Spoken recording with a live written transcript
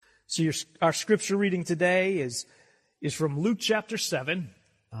So our scripture reading today is from Luke chapter 7,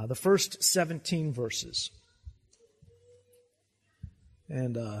 the first 17 verses.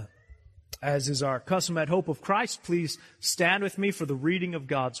 And as is our custom at Hope of Christ, please stand with me for the reading of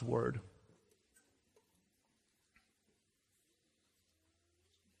God's Word.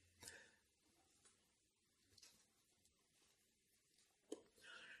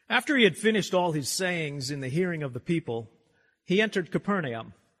 After he had finished all his sayings in the hearing of the people, he entered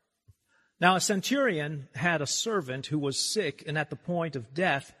Capernaum. Now a centurion had a servant who was sick and at the point of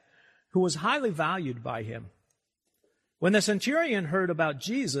death, who was highly valued by him. When the centurion heard about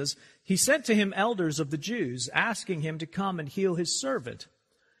Jesus, he sent to him elders of the Jews, asking him to come and heal his servant.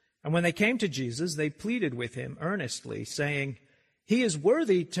 And when they came to Jesus, they pleaded with him earnestly, saying, "He is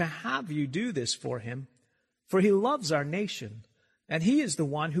worthy to have you do this for him, for he loves our nation, and he is the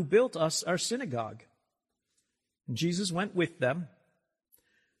one who built us our synagogue." And Jesus went with them.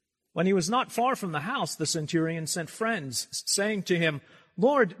 When he was not far from the house, the centurion sent friends, saying to him,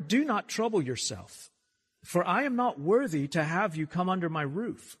 "Lord, do not trouble yourself, for I am not worthy to have you come under my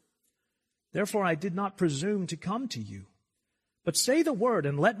roof. Therefore I did not presume to come to you. But say the word,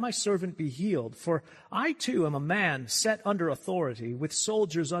 and let my servant be healed, for I too am a man set under authority, with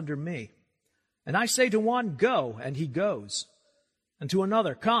soldiers under me. And I say to one, 'Go,' and he goes, and to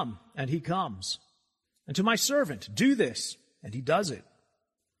another, 'Come,' and he comes, and to my servant, 'Do this,' and he does it."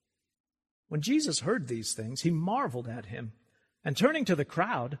 When Jesus heard these things, he marveled at him, and turning to the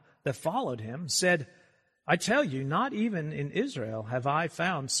crowd that followed him, said, "I tell you, not even in Israel have I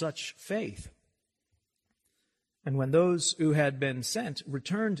found such faith." And when those who had been sent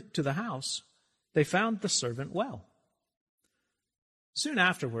returned to the house, they found the servant well. Soon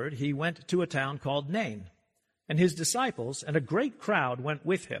afterward, he went to a town called Nain, and his disciples and a great crowd went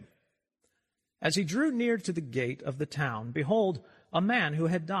with him. As he drew near to the gate of the town, behold, a man who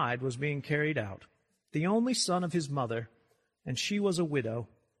had died was being carried out, the only son of his mother, and she was a widow,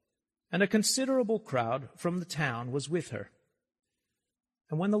 and a considerable crowd from the town was with her.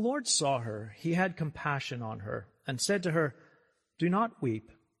 And when the Lord saw her, he had compassion on her, and said to her, "Do not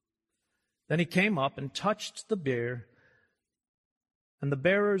weep." Then he came up and touched the bier, and the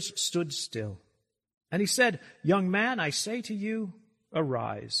bearers stood still. And he said, "Young man, I say to you,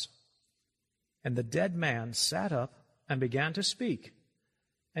 arise." And the dead man sat up and began to speak,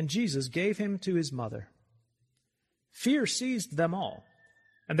 and Jesus gave him to his mother. Fear seized them all,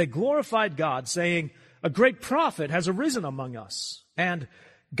 and they glorified God, saying, "A great prophet has arisen among us, and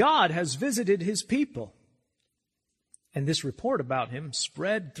God has visited his people." And this report about him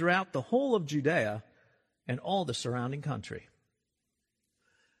spread throughout the whole of Judea and all the surrounding country.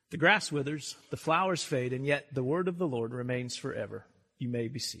 The grass withers, the flowers fade, and yet the word of the Lord remains forever. You may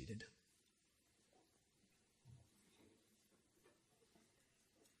be seated.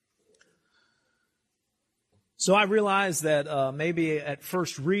 So I realize that maybe at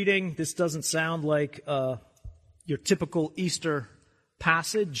first reading, this doesn't sound like your typical Easter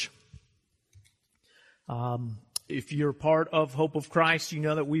passage. If you're part of Hope of Christ, you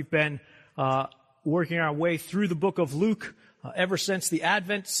know that we've been working our way through the book of Luke ever since the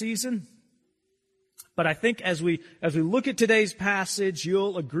Advent season. But I think as we look at today's passage,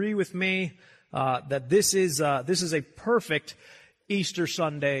 you'll agree with me that this is a perfect Easter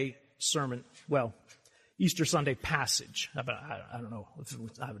Sunday sermon. Well, Easter Sunday passage. I don't know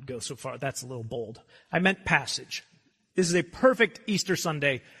if I would go so far. That's a little bold. I meant passage. This is a perfect Easter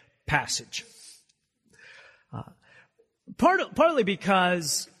Sunday passage. Partly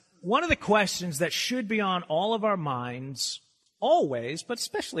because one of the questions that should be on all of our minds, always, but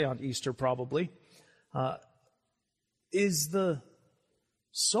especially on Easter probably, is the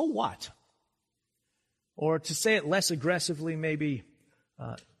so what? Or to say it less aggressively, maybe,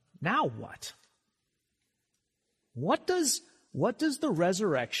 now what? What does the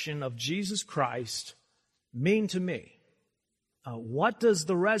resurrection of Jesus Christ mean to me? What does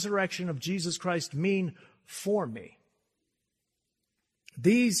the resurrection of Jesus Christ mean for me?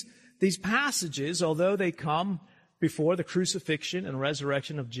 These passages, although they come before the crucifixion and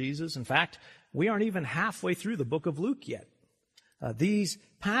resurrection of Jesus, in fact, we aren't even halfway through the book of Luke yet. These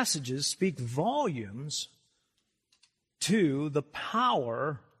passages speak volumes to the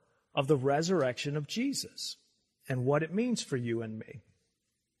power of the resurrection of Jesus and what it means for you and me.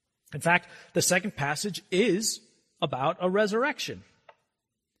 In fact, the second passage is about a resurrection.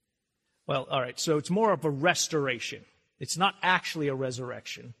 Well, all right, so it's more of a restoration. It's not actually a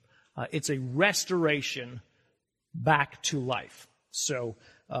resurrection. It's a restoration back to life. So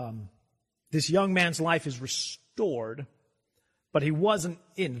this young man's life is restored, but he wasn't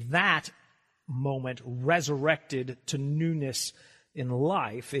in that moment resurrected to newness in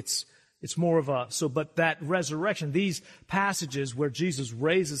life. It's more of but that resurrection, these passages where Jesus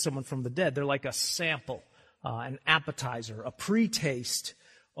raises someone from the dead, they're like a sample, an appetizer, a pre-taste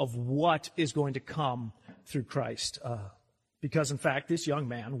of what is going to come through Christ. Because in fact, this young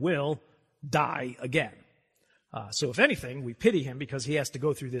man will die again. So if anything, we pity him because he has to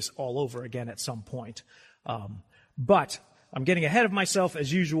go through this all over again at some point. But I'm getting ahead of myself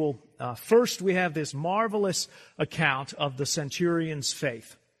as usual. First, we have this marvelous account of the centurion's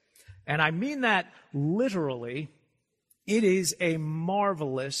faith. And I mean that literally. It is a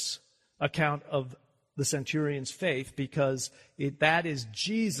marvelous account of the centurion's faith because that is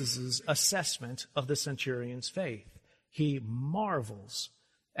Jesus' assessment of the centurion's faith. He marvels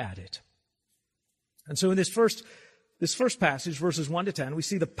at it. And so in this first passage, verses 1 to 10, we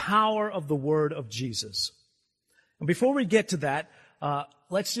see the power of the word of Jesus. And before we get to that,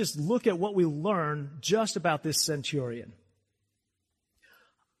 let's just look at what we learn just about this centurion.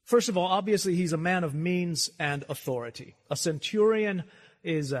 First of all, obviously, he's a man of means and authority. A centurion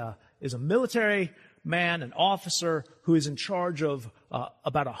is a military man, an officer who is in charge of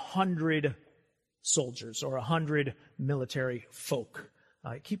about 100 soldiers or 100 military folk.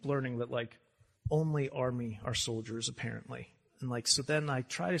 I keep learning that, only army are soldiers, apparently. And, so then I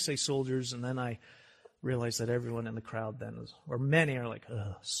try to say soldiers, and then I realize that everyone in the crowd or many are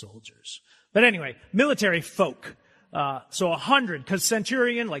soldiers. But anyway, military folk. So 100, because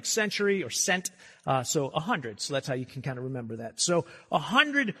centurion, like century or cent, so 100. So that's how you can kind of remember that. So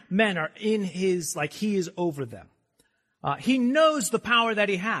 100 men are in his, he is over them. He knows the power that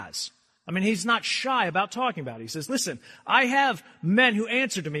he has. I mean, he's not shy about talking about it. He says, listen, I have men who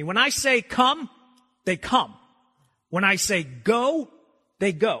answer to me. When I say come, they come. When I say go,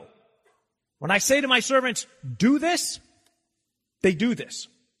 they go. When I say to my servants, do this, they do this.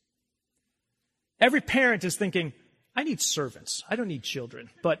 Every parent is thinking, I need servants. I don't need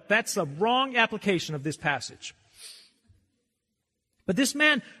children. But that's the wrong application of this passage. But this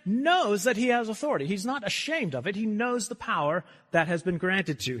man knows that he has authority. He's not ashamed of it. He knows the power that has been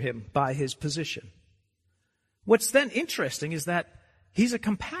granted to him by his position. What's then interesting is that he's a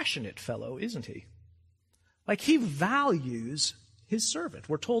compassionate fellow, isn't he? He values his servant.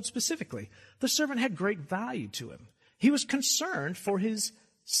 We're told specifically, the servant had great value to him. He was concerned for his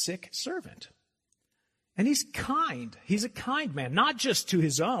sick servant. And he's kind. He's a kind man, not just to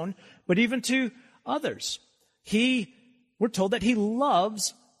his own, but even to others. We're told that he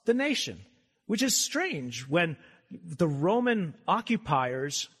loves the nation, which is strange when the Roman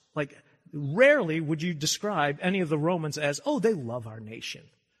occupiers, rarely would you describe any of the Romans as, they love our nation.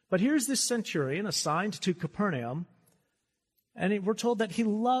 But here's this centurion assigned to Capernaum, and we're told that he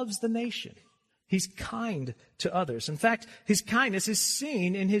loves the nation. He's kind to others. In fact, his kindness is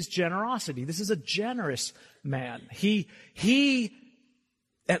seen in his generosity. This is a generous man. He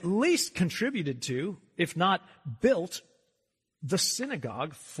at least contributed to, if not built, the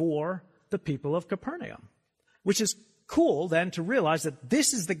synagogue for the people of Capernaum, which is cool then to realize that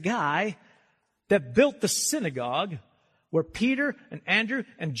this is the guy that built the synagogue where Peter and Andrew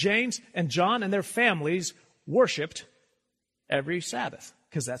and James and John and their families worshiped every Sabbath,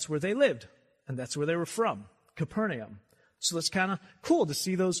 because that's where they lived and that's where they were from, Capernaum. So it's kind of cool to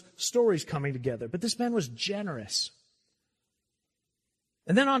see those stories coming together. But this man was generous.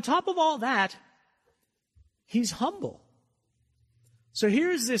 And then on top of all that, he's humble. So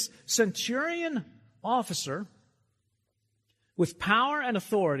here's this centurion officer with power and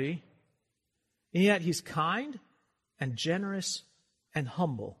authority, and yet he's kind and generous and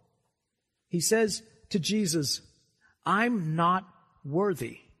humble. He says to Jesus, I'm not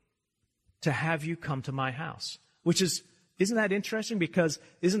worthy to have you come to my house. Isn't that interesting? Because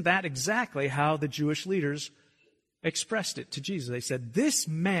isn't that exactly how the Jewish leaders expressed it to Jesus? They said, this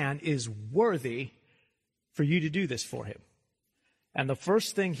man is worthy for you to do this for him. And the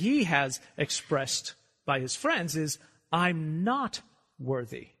first thing he has expressed by his friends is, I'm not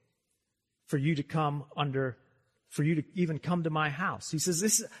worthy for you to even come to my house. He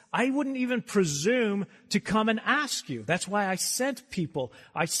says, I wouldn't even presume to come and ask you. That's why I sent people.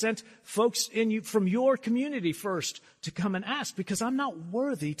 I sent folks from your community first to come and ask, because I'm not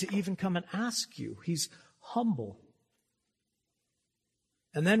worthy to even come and ask you. He's humble.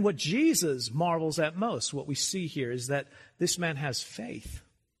 And then what Jesus marvels at most, what we see here, is that this man has faith.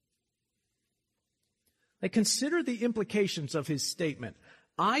 Consider the implications of his statement.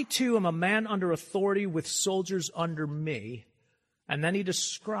 I too am a man under authority with soldiers under me. And then he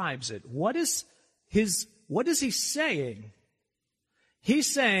describes it. What is he saying?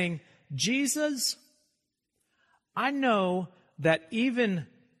 He's saying, Jesus, I know that even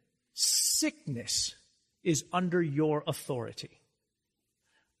sickness is under your authority.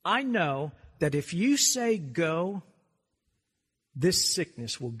 I know that if you say go, this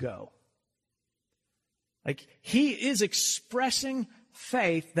sickness will go. Like, he is expressing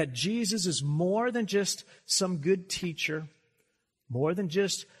faith that Jesus is more than just some good teacher, more than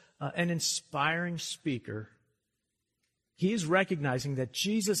just an inspiring speaker. He is recognizing that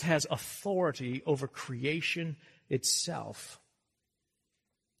Jesus has authority over creation itself.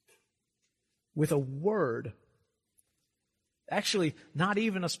 With a word, actually not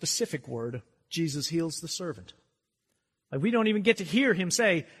even a specific word, Jesus heals the servant. Like, we don't even get to hear him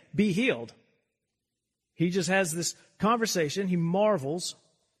say, be healed. He just has this conversation, he marvels,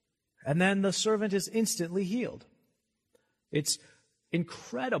 and then the servant is instantly healed. It's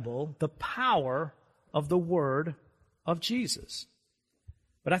incredible, the power of the word of Jesus.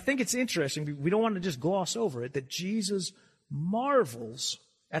 But I think it's interesting, we don't want to just gloss over it, that Jesus marvels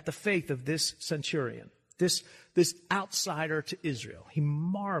at the faith of this centurion, this outsider to Israel. He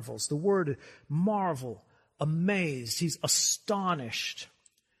marvels. The word marvel, amazed. He's astonished.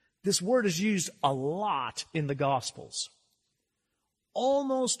 This word is used a lot in the Gospels.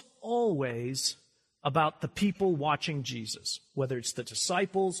 Almost always about the people watching Jesus, whether it's the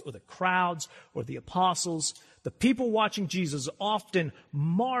disciples or the crowds or the apostles. The people watching Jesus often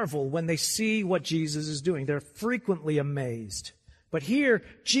marvel when they see what Jesus is doing. They're frequently amazed. But here,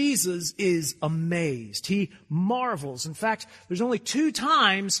 Jesus is amazed. He marvels. In fact, there's only 2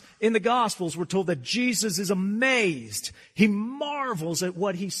 times in the Gospels we're told that Jesus is amazed. He marvels at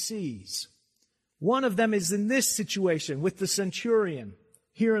what he sees. One of them is in this situation with the centurion,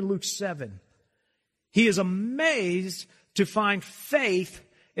 here in Luke 7. He is amazed to find faith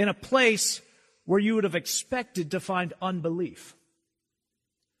in a place where you would have expected to find unbelief.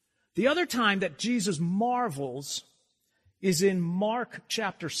 The other time that Jesus marvels is in Mark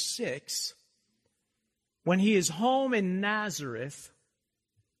chapter 6, when he is home in Nazareth.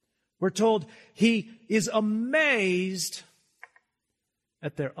 We're told he is amazed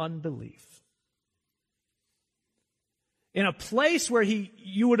at their unbelief. In a place where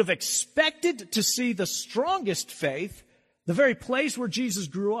you would have expected to see the strongest faith, the very place where Jesus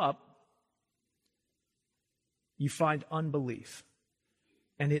grew up, you find unbelief.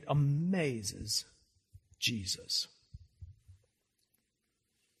 And it amazes Jesus.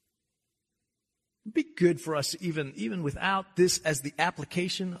 It'd be good for us, even without this as the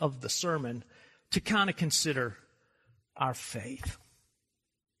application of the sermon, to kind of consider our faith.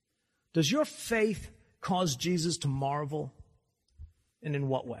 Does your faith cause Jesus to marvel? And in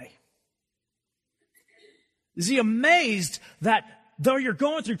what way? Is he amazed that though you're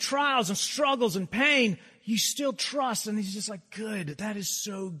going through trials and struggles and pain, you still trust? And he's just like, good, that is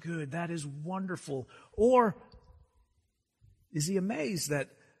so good, that is wonderful. Or is he amazed that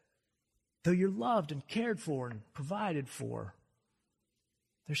though you're loved and cared for and provided for,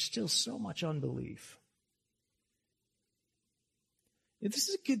 there's still so much unbelief? This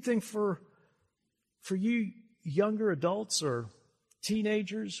is a good thing for you younger adults or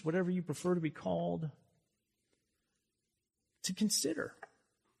teenagers, whatever you prefer to be called, to consider.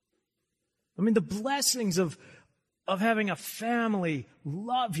 I mean, the blessings of having a family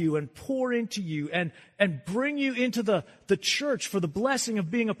love you and pour into you and bring you into the church for the blessing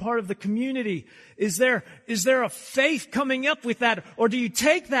of being a part of the community. Is there a faith coming up with that? Or do you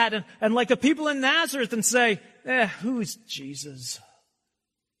take that and like the people in Nazareth and say, who is Jesus?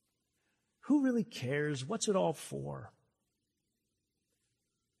 Who really cares? What's it all for?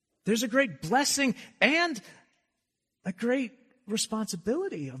 There's a great blessing and a great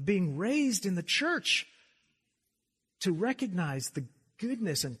responsibility of being raised in the church to recognize the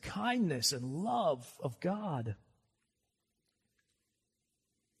goodness and kindness and love of God.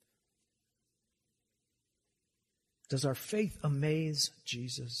 Does our faith amaze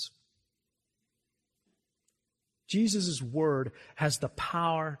Jesus? Jesus' word has the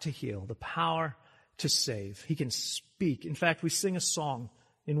power to heal, the power to save. He can speak. In fact, we sing a song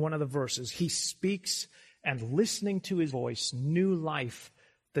in one of the verses. He speaks, and listening to his voice, new life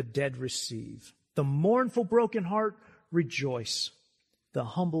the dead receive. The mournful, broken heart rejoice. The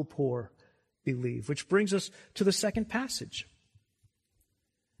humble poor believe. Which brings us to the second passage.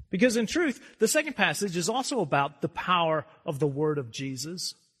 Because in truth, the second passage is also about the power of the word of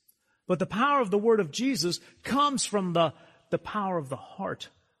Jesus. But the power of the word of Jesus comes from the power of the heart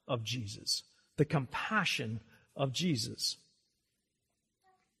of Jesus, the compassion of Jesus.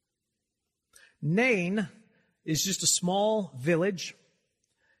 Nain is just a small village.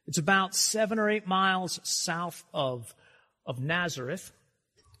 It's about 7 or 8 miles south of Nazareth.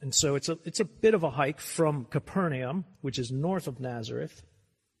 And so it's a bit of a hike from Capernaum, which is north of Nazareth.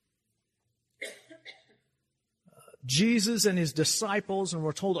 Jesus and his disciples, and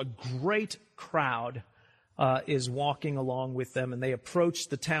we're told a great crowd is walking along with them, and they approach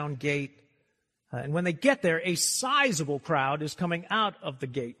the town gate. And when they get there, a sizable crowd is coming out of the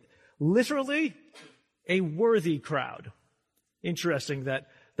gate. Literally, a worthy crowd. Interesting that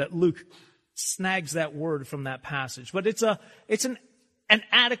Luke snags that word from that passage. But it's an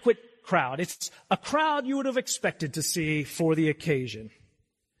adequate crowd. It's a crowd you would have expected to see for the occasion.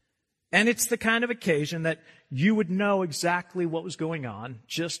 And it's the kind of occasion that you would know exactly what was going on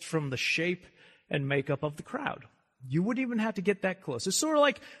just from the shape and makeup of the crowd. You wouldn't even have to get that close. It's sort of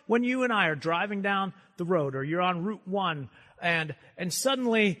like when you and I are driving down the road, or you're on Route 1, and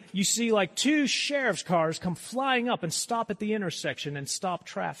suddenly you see like two sheriff's cars come flying up and stop at the intersection and stop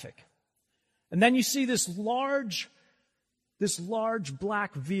traffic. And then you see this large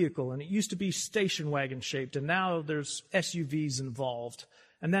black vehicle, and it used to be station wagon shaped, and now there's SUVs involved.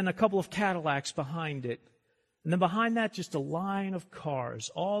 And then a couple of Cadillacs behind it. And then behind that, just a line of cars,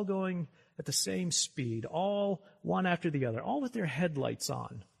 all going at the same speed, all one after the other, all with their headlights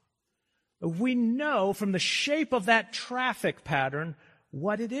on. We know from the shape of that traffic pattern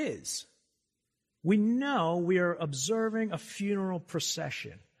what it is. We know we are observing a funeral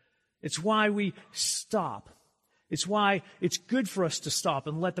procession. It's why we stop. It's why it's good for us to stop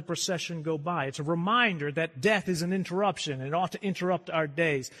and let the procession go by. It's a reminder that death is an interruption and ought to interrupt our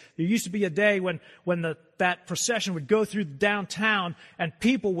days. There used to be a day when that procession would go through downtown and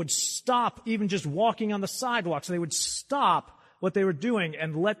people would stop even just walking on the sidewalks. They would stop what they were doing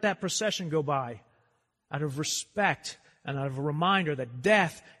and let that procession go by out of respect and out of a reminder that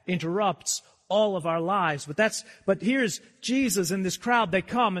death interrupts all of our lives. But here's Jesus and this crowd. They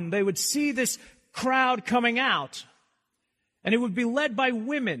come and they would see this crowd coming out, and it would be led by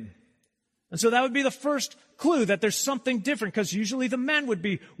women. And so that would be the first clue that there's something different, because usually the men would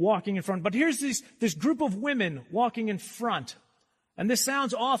be walking in front. But here's this group of women walking in front. And this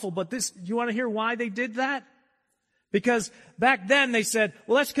sounds awful, but you want to hear why they did that? Because back then they said,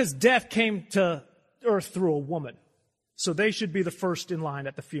 well, that's because death came to earth through a woman. So they should be the first in line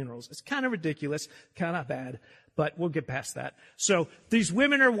at the funerals. It's kind of ridiculous, kind of bad, but we'll get past that. So these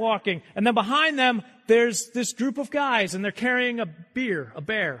women are walking, and then behind them, there's this group of guys, and they're carrying a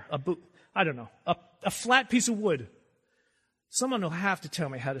flat piece of wood. Someone will have to tell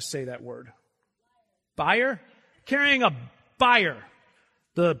me how to say that word. Bier? Carrying a bier.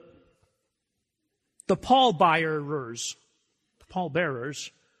 The pallbearers. The pallbearers.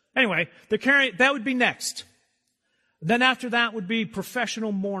 Anyway, they're carrying, that would be next. Then after that would be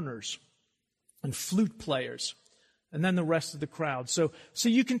professional mourners and flute players, and then the rest of the crowd. So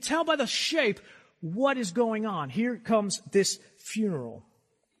you can tell by the shape what is going on. Here comes this funeral.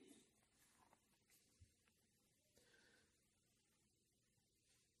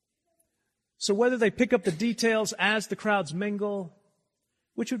 So whether they pick up the details as the crowds mingle,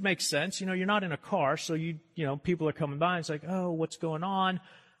 which would make sense. You're not in a car, so people are coming by. And it's like, oh, what's going on?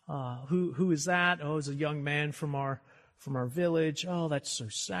 Who is that? Oh, it's a young man from our village. Oh, that's so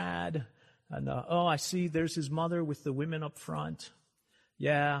sad. And I see there's his mother with the women up front.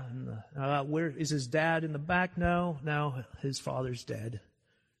 Yeah. And where is his dad in the back? No, his father's dead.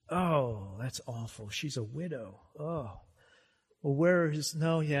 Oh, that's awful. She's a widow. Oh. Well,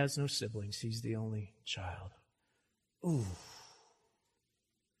 he has no siblings. He's the only child. Ooh.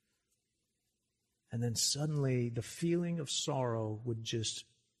 And then suddenly the feeling of sorrow would just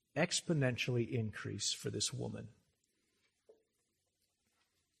exponentially increase for this woman.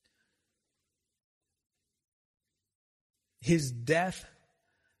 His death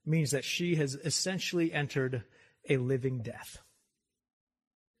means that she has essentially entered a living death.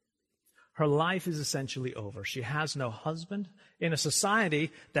 Her life is essentially over. She has no husband. In a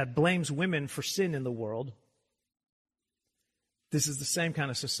society that blames women for sin in the world, this is the same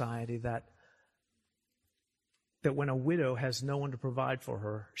kind of society that when a widow has no one to provide for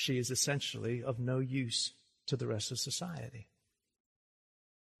her, she is essentially of no use to the rest of society.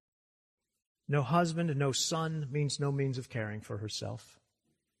 No husband, no son means no means of caring for herself.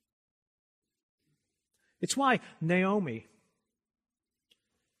 It's why Naomi,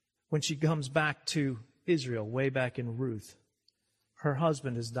 when she comes back to Israel, way back in Ruth, her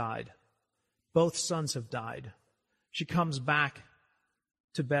husband has died. Both sons have died. She comes back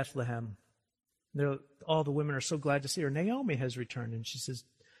to Bethlehem. All the women are so glad to see her. Naomi has returned, and she says,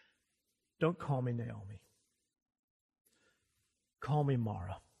 don't call me Naomi. Call me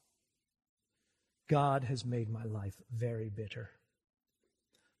Mara. God has made my life very bitter.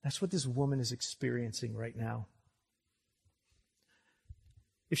 That's what this woman is experiencing right now.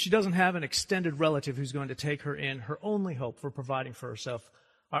 If she doesn't have an extended relative who's going to take her in, her only hope for providing for herself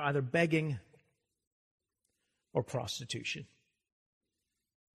are either begging or prostitution.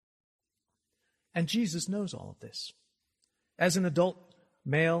 And Jesus knows all of this. As an adult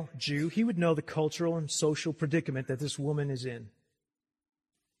male Jew, he would know the cultural and social predicament that this woman is in.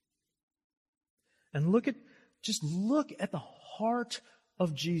 And just look at the heart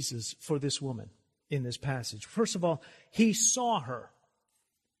of Jesus for this woman in this passage. First of all, he saw her.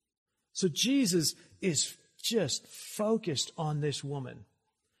 So Jesus is just focused on this woman.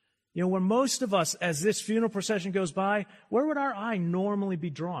 You know, where most of us, as this funeral procession goes by, where would our eye normally be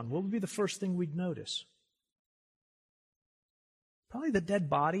drawn? What would be the first thing we'd notice? Probably the dead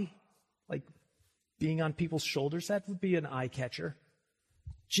body, like being on people's shoulders. That would be an eye catcher.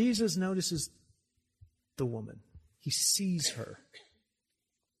 Jesus notices the woman. He sees her.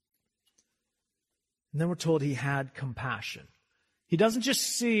 And then we're told he had compassion. He doesn't just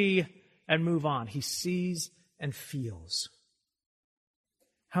see and move on. He sees and feels.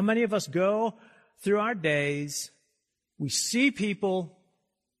 How many of us go through our days, we see people,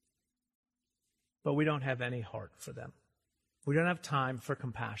 but we don't have any heart for them. We don't have time for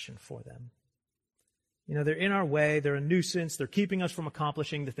compassion for them. You know, they're in our way, they're a nuisance, they're keeping us from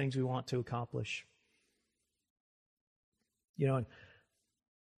accomplishing the things we want to accomplish. You know, and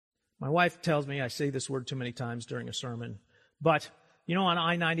my wife tells me I say this word too many times during a sermon, but, you know, on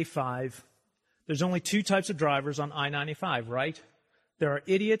I-95, there's only two types of drivers on I-95, right? There are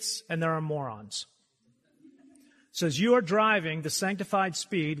idiots and there are morons. So as you are driving the sanctified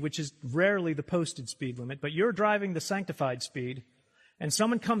speed, which is rarely the posted speed limit, but you're driving the sanctified speed, and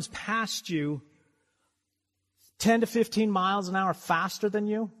someone comes past you 10 to 15 miles an hour faster than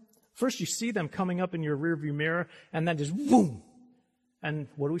you, first you see them coming up in your rearview mirror, and then just boom. And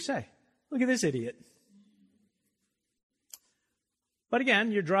what do we say? Look at this idiot. But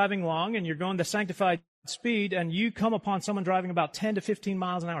again, you're driving along and you're going the sanctified speed, and you come upon someone driving about 10 to 15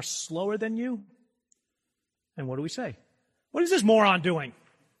 miles an hour slower than you. And what do we say? What is this moron doing?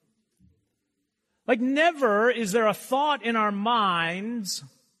 Like, never is there a thought in our minds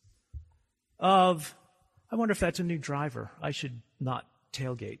of, I wonder if that's a new driver. I should not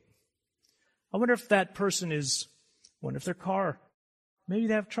tailgate. I wonder if that person I wonder if their car, maybe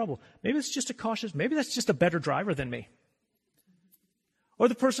they have trouble. Maybe it's just maybe that's just a better driver than me. Or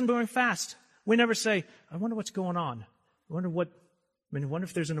the person going fast. We never say, I wonder what's going on. I wonder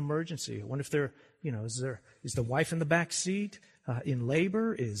if there's an emergency. I wonder if is the wife in the back seat in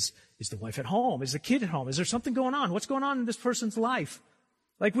labor? Is the wife at home? Is the kid at home? Is there something going on? What's going on in this person's life?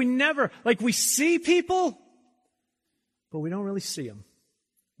 We see people, but we don't really see them.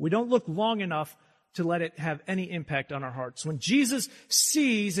 We don't look long enough to let it have any impact on our hearts. When Jesus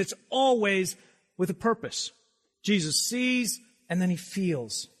sees, it's always with a purpose. Jesus sees and then he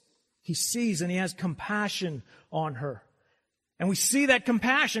feels. He sees and he has compassion on her. And we see that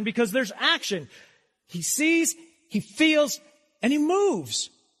compassion because there's action. He sees, he feels, and he moves.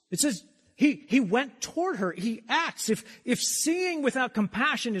 It says he went toward her. He acts. If seeing without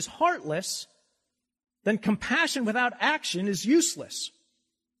compassion is heartless, then compassion without action is useless.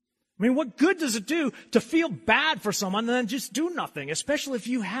 I mean, what good does it do to feel bad for someone and then just do nothing, especially if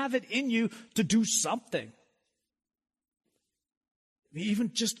you have it in you to do something?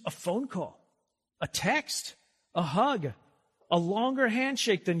 Even just a phone call, a text, a hug, a longer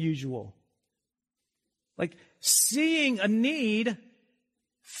handshake than usual. Like seeing a need,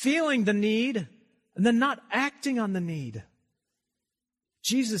 feeling the need, and then not acting on the need.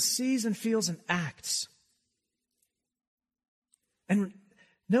 Jesus sees and feels and acts. And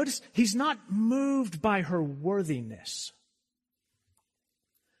notice, he's not moved by her worthiness.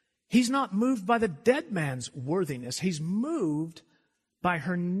 He's not moved by the dead man's worthiness. He's moved by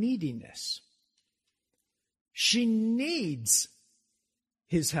her neediness. She needs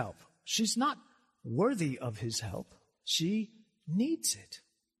his help. She's not worthy of his help. She needs it.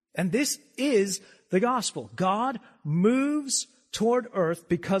 And this is the gospel. God moves toward earth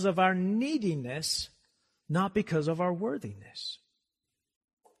because of our neediness, not because of our worthiness.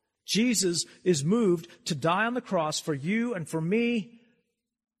 Jesus is moved to die on the cross for you and for me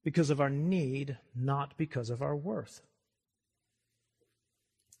because of our need, not because of our worth.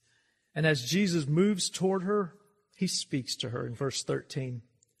 And as Jesus moves toward her, he speaks to her in verse 13.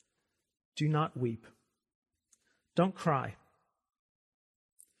 Do not weep. Don't cry.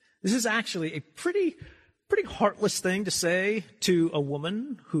 This is actually a pretty heartless thing to say to a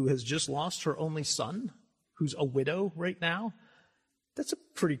woman who has just lost her only son, who's a widow right now. That's a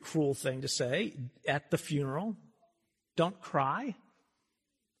pretty cruel thing to say at the funeral. Don't cry.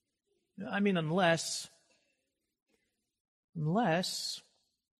 I mean, unless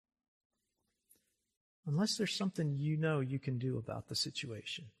there's something you know you can do about the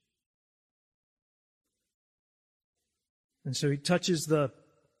situation. And so he touches the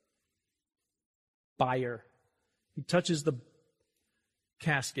bier. He touches the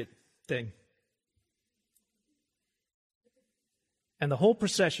casket thing. And the whole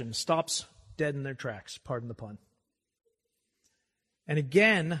procession stops dead in their tracks, pardon the pun. And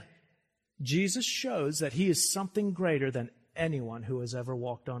again, Jesus shows that he is something greater than anyone who has ever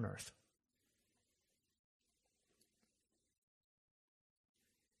walked on earth.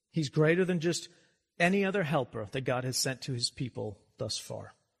 He's greater than just any other helper that God has sent to his people thus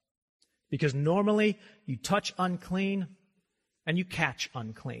far. Because normally you touch unclean and you catch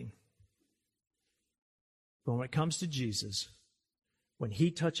unclean. But when it comes to Jesus, when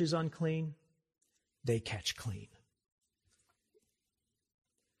he touches unclean, they catch clean.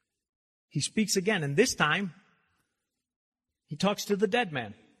 He speaks again, and this time he talks to the dead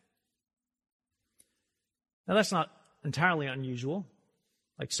man. Now that's not entirely unusual.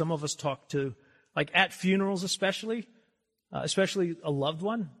 Like some of us talk to, like at funerals especially a loved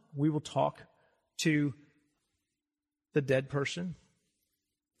one, we will talk to the dead person.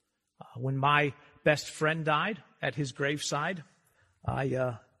 When my best friend died at his graveside,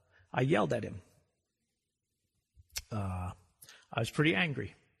 I yelled at him. I was pretty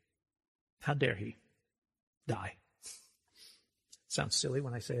angry. How dare he die? Sounds silly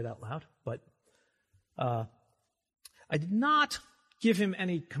when I say it out loud, but I did not give him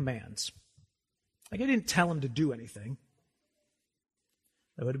any commands. Like I didn't tell him to do anything.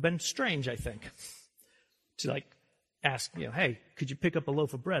 That would have been strange, I think, to like ask, hey, could you pick up a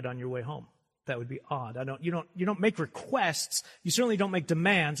loaf of bread on your way home? That would be odd. You don't make requests. You certainly don't make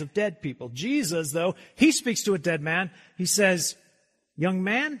demands of dead people. Jesus, though, he speaks to a dead man. He says, young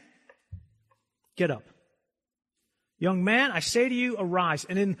man, get up. Young man, I say to you, arise.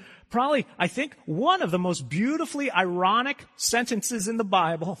 And in probably, I think, one of the most beautifully ironic sentences in the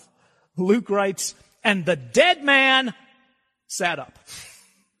Bible, Luke writes, and the dead man sat up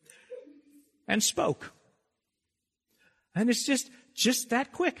and spoke. And it's just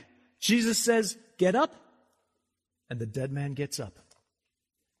that quick. Jesus says, get up, and the dead man gets up.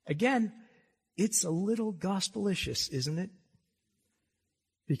 Again, it's a little gospelicious, isn't it?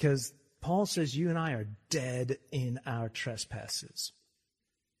 Because Paul says you and I are dead in our trespasses.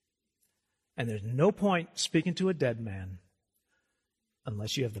 And there's no point speaking to a dead man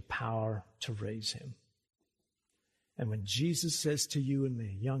unless you have the power to raise him. And when Jesus says to you and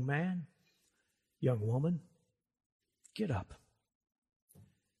me, young man, young woman, get up.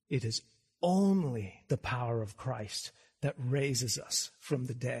 It is only the power of Christ that raises us from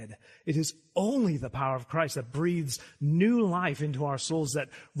the dead. It is only the power of Christ that breathes new life into our souls, that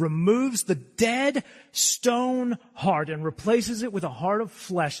removes the dead stone heart and replaces it with a heart of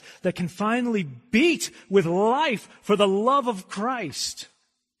flesh that can finally beat with life for the love of Christ.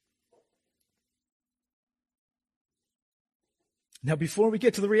 Now, before we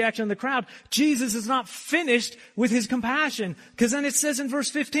get to the reaction of the crowd, Jesus is not finished with his compassion, because then it says in verse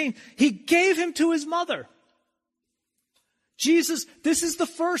 15, he gave him to his mother. Jesus, this is the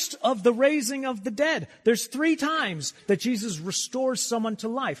first of the raising of the dead. There's 3 times that Jesus restores someone to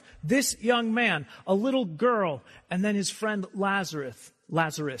life. This young man, a little girl, and then his friend Lazarus.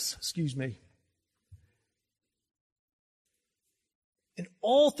 In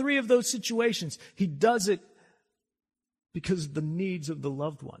all 3 of those situations, he does it because of the needs of the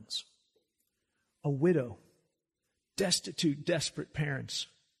loved ones. A widow, destitute, desperate parents,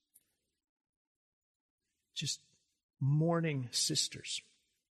 just mourning sisters.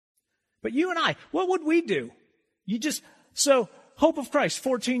 But you and I, what would we do? So Hope of Christ,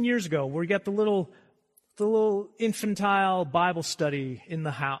 14 years ago, we got the little infantile Bible study in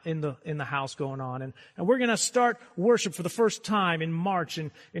the house going on, and we're going to start worship for the first time in March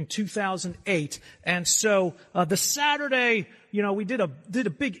in 2008. And so the Saturday, we did a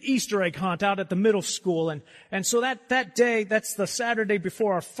big Easter egg hunt out at the middle school, and so that day, that's the Saturday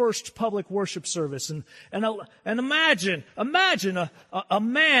before our first public worship service, and imagine a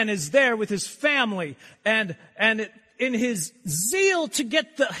man is there with his family, and in his zeal to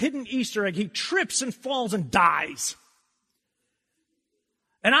get the hidden Easter egg, he trips and falls and dies.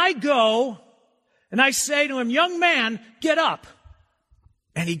 And I go and I say to him, young man, get up.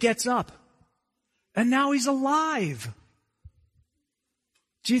 And he gets up. And now he's alive.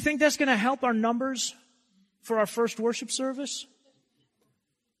 Do you think that's going to help our numbers for our first worship service?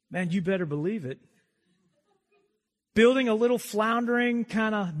 Man, you better believe it. Building a little floundering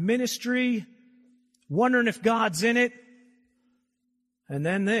kind of ministry, wondering if God's in it. And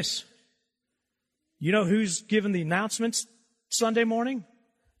then this. You know who's giving the announcements Sunday morning?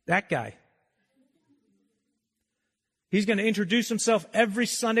 That guy. He's going to introduce himself every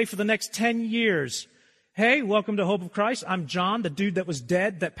Sunday for the next 10 years. Hey, welcome to Hope of Christ. I'm John, the dude that was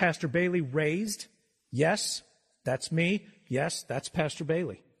dead that Pastor Bailey raised. Yes, that's me. Yes, that's Pastor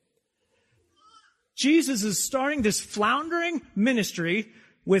Bailey. Jesus is starting this floundering ministry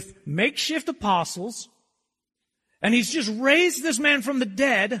with makeshift apostles, and he's just raised this man from the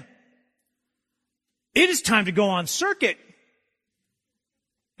dead. It is time to go on circuit.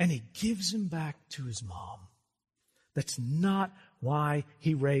 And he gives him back to his mom. That's not why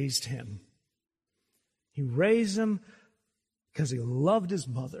he raised him. He raised him because he loved his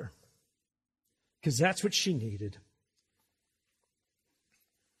mother, because that's what she needed.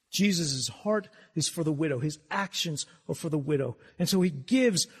 Jesus' heart is for the widow. His actions are for the widow. And so he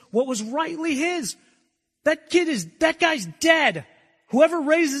gives what was rightly his. That guy's dead. Whoever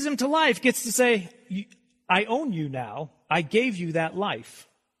raises him to life gets to say, I own you now. I gave you that life.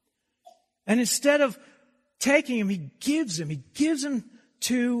 And instead of taking him, he gives him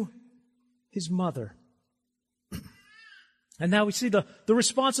to his mother. And now we see the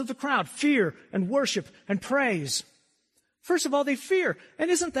response of the crowd, fear and worship and praise. First of all, they fear. And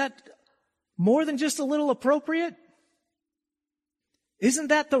isn't that more than just a little appropriate? Isn't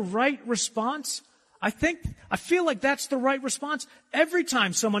that the right response? I feel like that's the right response every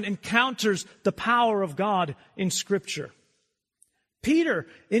time someone encounters the power of God in Scripture. Peter,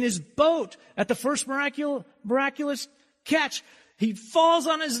 in his boat at the first miraculous catch, he falls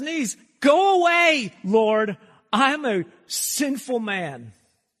on his knees. Go away, Lord. I'm a sinful man.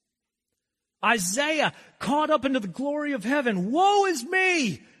 Isaiah, caught up into the glory of heaven. Woe is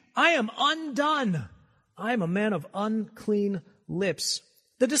me! I am undone. I am a man of unclean lips.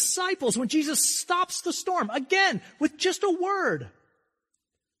 The disciples, when Jesus stops the storm, again, with just a word,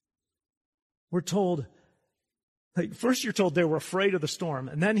 we're told, first you're told they were afraid of the storm,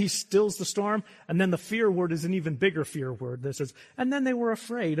 and then he stills the storm, and then the fear word is an even bigger fear word that says, and then they were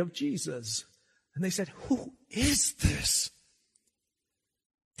afraid of Jesus. And they said, who is this?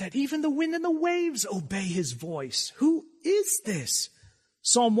 That even the wind and the waves obey his voice. Who is this?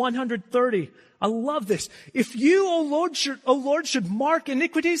 Psalm 130. I love this. If you, O Lord, should mark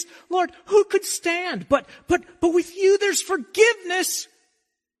iniquities, Lord, who could stand? But with you there's forgiveness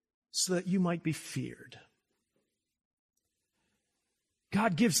so that you might be feared.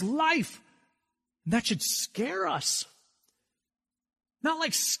 God gives life. And that should scare us. Not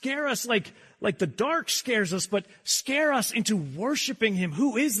like scare us like the dark scares us, but scare us into worshiping him.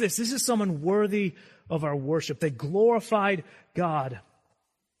 Who is this? This is someone worthy of our worship. They glorified God.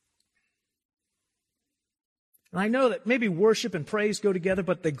 And I know that maybe worship and praise go together,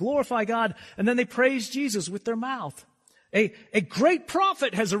 but they glorify God and then they praise Jesus with their mouth. A great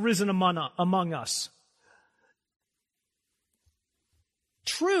prophet has arisen among us.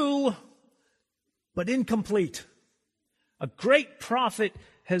 True, but incomplete. A great prophet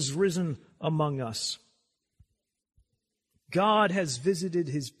has risen among us. God has visited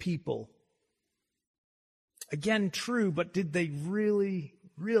his people. Again, true, but did they really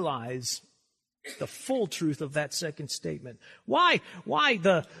realize the full truth of that second statement? Why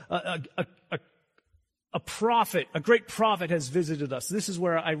a prophet, a great prophet has visited us? This is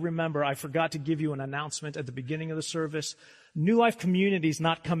where I remember I forgot to give you an announcement at the beginning of the service. New Life Community's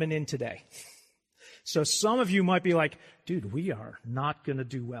not coming in today. So some of you might be like, dude, we are not going to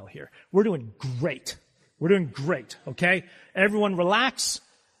do well here. We're doing great. We're doing great, okay? Everyone relax.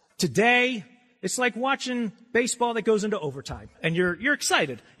 Today, it's like watching baseball that goes into overtime. And you're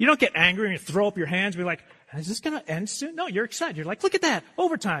excited. You don't get angry and you throw up your hands and be like, is this going to end soon? No, you're excited. You're like, look at that,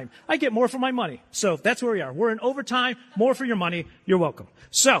 overtime. I get more for my money. So that's where we are. We're in overtime, more for your money. You're welcome.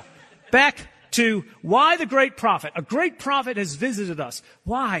 So, back to why the great prophet. A great prophet has visited us.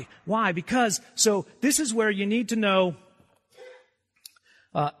 Why? Why? Because, so this is where you need to know,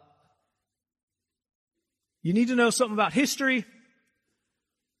 something about history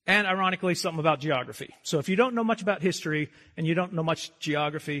and, ironically, something about geography. So if you don't know much about history and you don't know much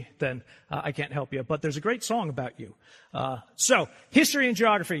geography, then I can't help you. But there's a great song about you. So, history and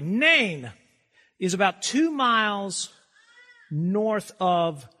geography. Nain is about 2 miles north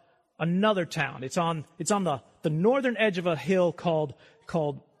of another town. It's on the northern edge of a hill called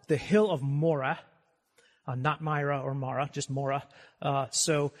the Hill of Moreh. Not Myra or Mara, just Moreh.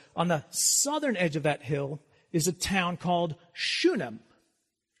 So on the southern edge of that hill is a town called Shunem.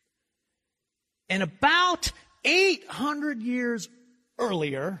 And about 800 years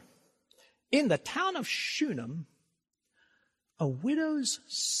earlier, in the town of Shunem, a widow's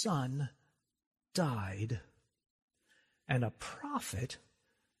son died, and a prophet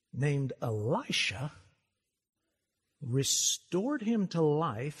named Elisha restored him to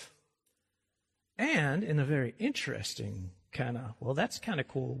life, and in a very interesting that's kind of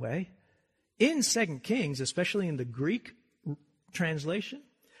cool way, In 2 Kings, especially in the Greek translation,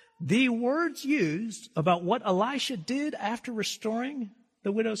 the words used about what Elisha did after restoring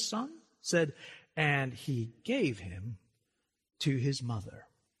the widow's son said, and he gave him to his mother.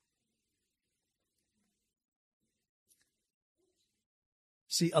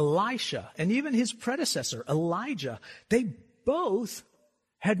 See, Elisha and even his predecessor, Elijah, they both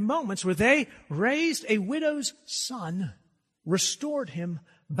had moments where they raised a widow's son, restored him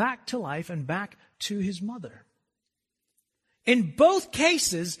back to life and back to his mother. In both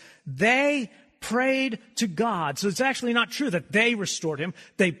cases, they prayed to God. So it's actually not true that they restored him.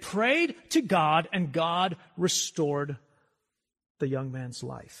 They prayed to God, and God restored the young man's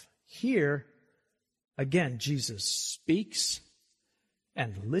life. Here, again, Jesus speaks,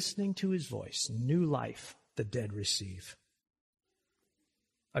 and listening to his voice, new life the dead receive.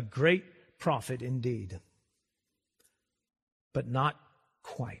 A great prophet indeed, but not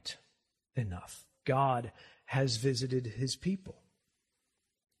quite enough. God has visited his people.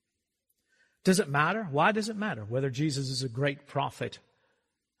 Does it matter? Why does it matter whether Jesus is a great prophet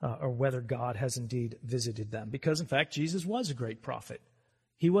or whether God has indeed visited them? Because, in fact, Jesus was a great prophet.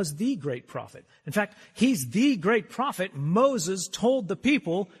 He was the great prophet. In fact, he's the great prophet Moses told the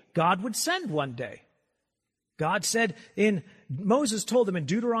people God would send one day. Moses told them in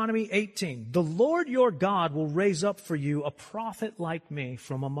Deuteronomy 18, "The Lord your God will raise up for you a prophet like me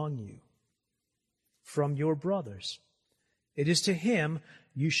from among you, from your brothers. It is to him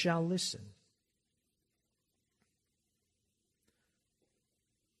you shall listen."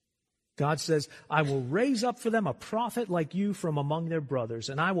 God says, "I will raise up for them a prophet like you from among their brothers,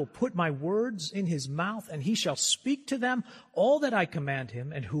 and I will put my words in his mouth, and he shall speak to them all that I command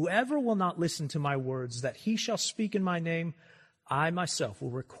him, and whoever will not listen to my words that he shall speak in my name, I myself will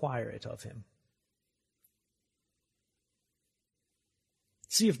require it of him."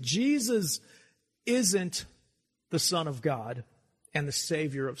 See, if Jesus isn't the Son of God and the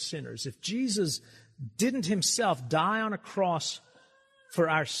Savior of sinners, if Jesus didn't himself die on a cross for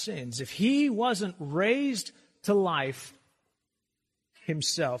our sins, if he wasn't raised to life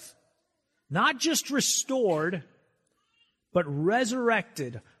himself, not just restored, but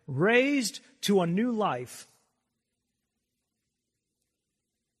resurrected, raised to a new life,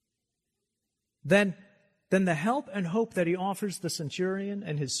 then the help and hope that he offers the centurion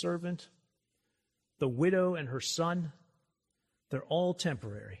and his servant, the widow and her son, they're all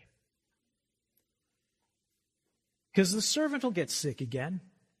temporary. Because the servant will get sick again.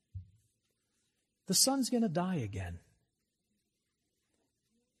 The son's going to die again.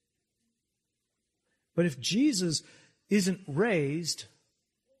 But if Jesus isn't raised,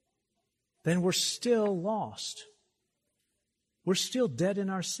 then we're still lost. We're still dead in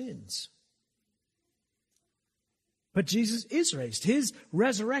our sins. But Jesus is raised. His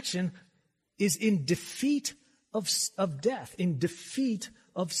resurrection is in defeat of death, in defeat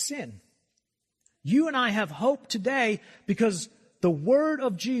of sin. You and I have hope today because the word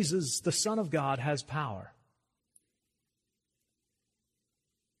of Jesus, the Son of God, has power.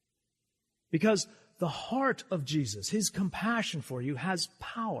 Because the heart of Jesus, his compassion for you, has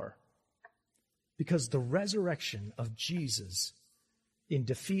power. Because the resurrection of Jesus in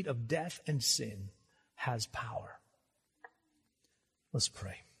defeat of death and sin has power. Let's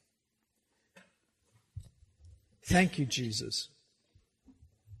pray. Thank you, Jesus,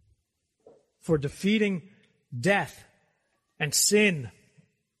 for defeating death and sin,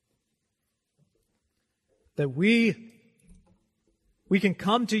 that we can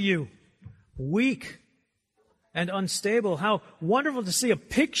come to you weak and unstable. How wonderful to see a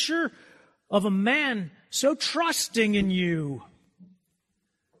picture of a man so trusting in you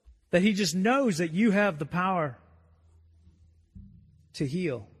that he just knows that you have the power to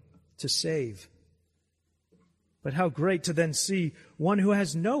heal, to save. But how great to then see one who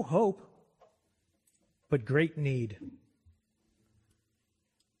has no hope but great need.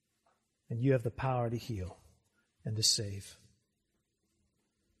 And you have the power to heal and to save.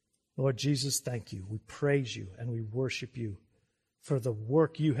 Lord Jesus, thank you. We praise you and we worship you for the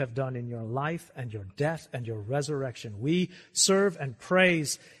work you have done in your life and your death and your resurrection. We serve and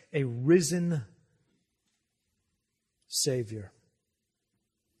praise a risen Savior.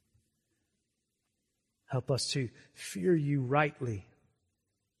 Help us to fear you rightly,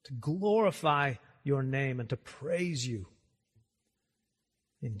 to glorify your name and to praise you.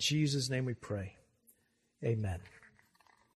 In Jesus' name we pray. Amen.